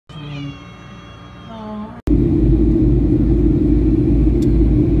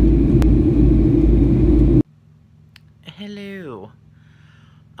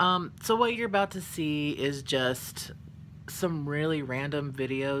So what you're about to see is just some really random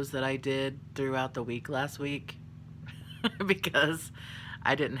videos that I did throughout the week last week because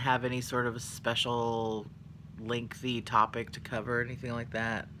I didn't have any sort of special lengthy topic to cover or anything like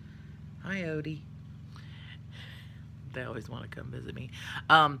that. Hi, Odie. They always want to come visit me.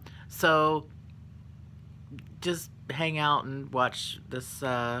 So just hang out and watch this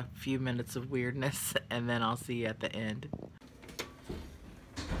few minutes of weirdness, and then I'll see you at the end.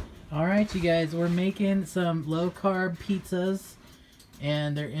 Alright, you guys, we're making some low-carb pizzas,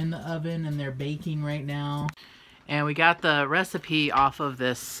 and they're in the oven, and they're baking right now. And we got the recipe off of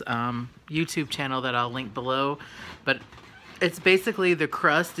this YouTube channel that I'll link below, but it's basically the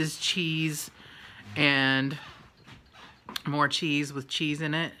crust is cheese and more cheese with cheese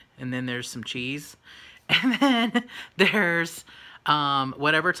in it, and then there's some cheese. And then there's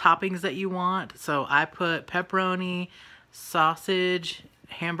whatever toppings that you want. So I put pepperoni, sausage,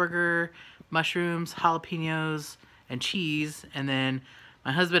 hamburger, mushrooms, jalapenos, and cheese. And then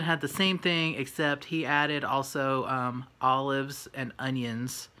my husband had the same thing, except he added also olives and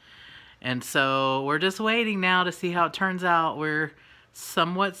onions. And so we're just waiting now to see how it turns out. We're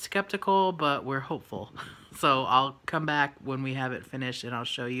somewhat skeptical, but we're hopeful. So I'll come back when we have it finished and I'll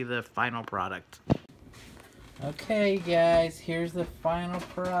show you the final product. Okay, guys, here's the final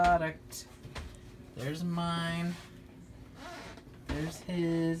product. There's mine. There's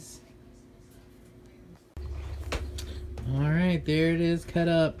his. Alright, there it is cut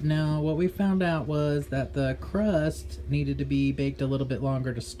up. Now, what we found out was that the crust needed to be baked a little bit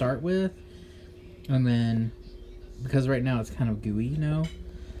longer to start with. And then, because right now it's kind of gooey, you know?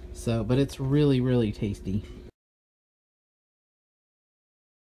 So, but it's really, really tasty.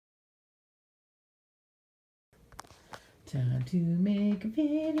 Time to make a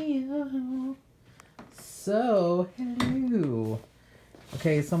video. So, hello.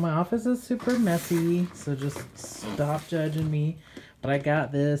 Okay, so my office is super messy, so just stop judging me. But I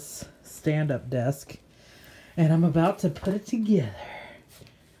got this stand-up desk, and I'm about to put it together.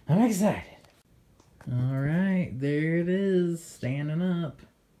 I'm excited. Alright, there it is, standing up.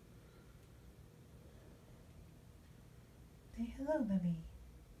 Say hello, baby.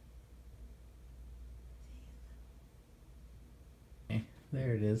 Okay,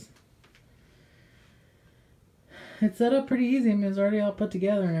 there it is. It's set up pretty easy. I mean, it's already all put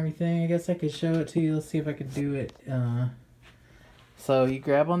together and everything. I guess I could show it to you. Let's see if I could do it. So you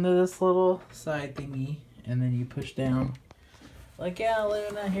grab onto this little side thingy, and then you push down. Look out,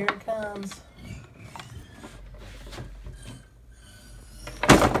 Luna, here it comes.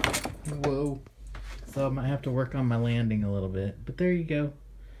 Whoa. So I might have to work on my landing a little bit. But there you go.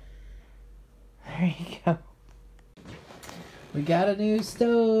 There you go. We got a new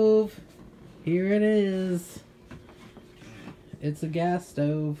stove. Here it is. It's a gas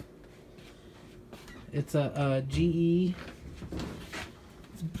stove. It's a GE.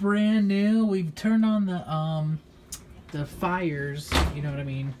 It's brand new. We've turned on the fires. You know what I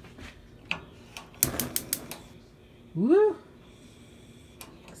mean? Woo!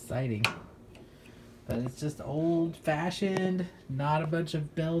 Exciting. But it's just old-fashioned. Not a bunch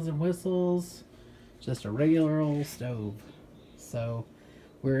of bells and whistles. Just a regular old stove. So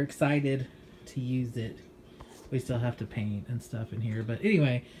we're excited to use it. We still have to paint and stuff in here. But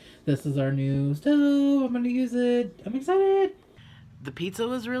anyway, this is our new stove. I'm going to use it. I'm excited. The pizza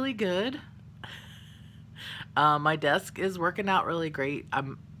was really good. My desk is working out really great.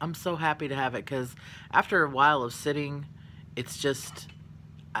 I'm so happy to have it because after a while of sitting, it's just,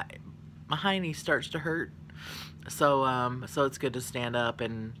 my hiney starts to hurt. So, so it's good to stand up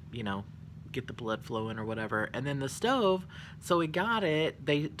and, you know, get the blood flowing or whatever. And then the stove, so we got it.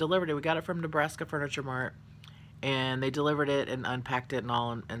 They delivered it. We got it from Nebraska Furniture Mart. And they delivered it and unpacked it and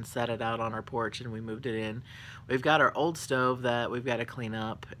all and set it out on our porch and we moved it in. We've got our old stove that we've got to clean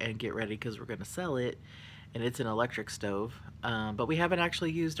up and get ready because we're going to sell it. And it's an electric stove. But we haven't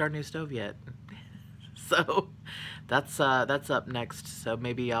actually used our new stove yet. So that's up next. So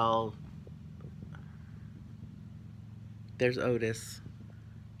maybe I'll... There's Otis.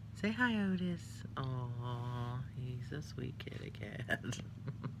 Say hi, Otis. Aww, he's a sweet kitty cat.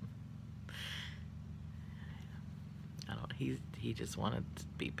 He just wanted to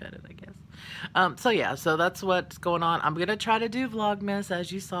be petted, I guess. So yeah, so that's what's going on. I'm gonna try to do Vlogmas,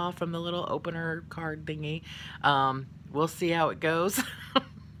 as you saw from the little opener card thingy. We'll see how it goes.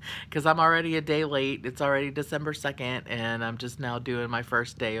 Because I'm already a day late. It's already December 2nd, and I'm just now doing my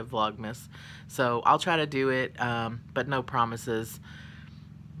first day of Vlogmas. So I'll try to do it, but no promises.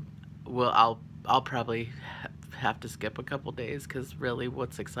 Well, I'll probably have to skip a couple days because really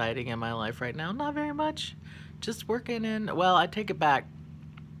what's exciting in my life right now? Not very much. Just working and, well, I take it back.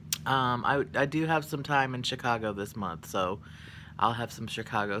 I do have some time in Chicago this month, so I'll have some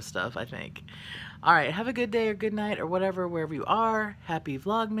Chicago stuff, I think. All right, have a good day or good night or whatever, wherever you are. Happy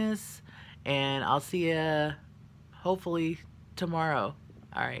Vlogmas, and I'll see you hopefully tomorrow.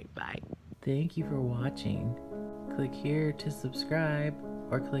 All right, bye. Thank you for watching. Click here to subscribe,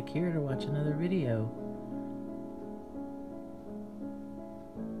 or click here to watch another video.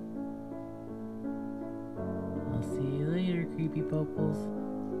 I'll see you later, creepy poples.